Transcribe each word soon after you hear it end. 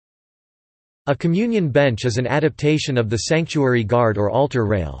A communion bench is an adaptation of the sanctuary guard or altar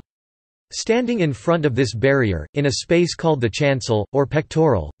rail. Standing in front of this barrier, in a space called the chancel, or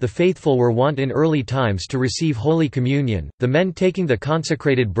pectoral, the faithful were wont in early times to receive Holy Communion, the men taking the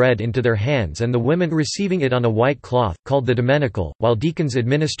consecrated bread into their hands and the women receiving it on a white cloth, called the domenical, while deacons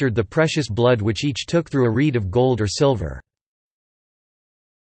administered the precious blood which each took through a reed of gold or silver.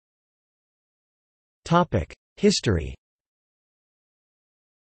 History.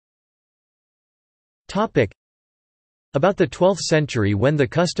 About the 12th century, when the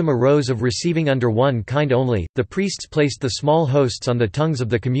custom arose of receiving under one kind only, the priests placed the small hosts on the tongues of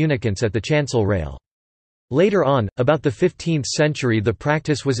the communicants at the chancel rail. Later on, about the 15th century, the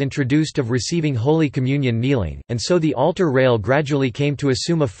practice was introduced of receiving Holy Communion kneeling, and so the altar rail gradually came to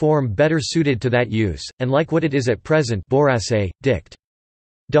assume a form better suited to that use, and like what it is at present. Bourassa, Dict.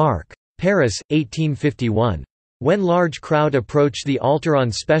 Dark. Paris, 1851. When large crowd approached the altar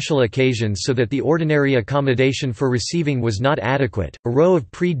on special occasions so that the ordinary accommodation for receiving was not adequate, a row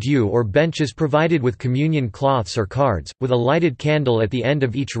of prie-dieu or benches provided with communion cloths or cards, with a lighted candle at the end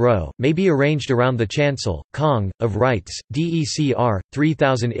of each row, may be arranged around the chancel. Kong, of Rites, DECR,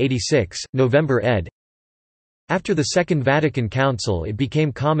 3086, November ed. After the Second Vatican Council it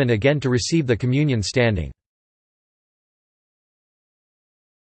became common again to receive the communion standing.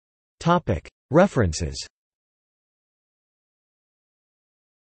 References.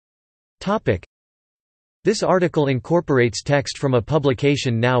 This article incorporates text from a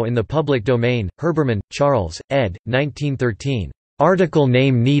publication now in the public domain. Herbermann, Charles, ed. 1913. Article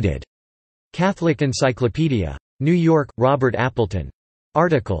name needed. Catholic Encyclopedia. New York, Robert Appleton.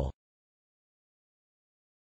 Article.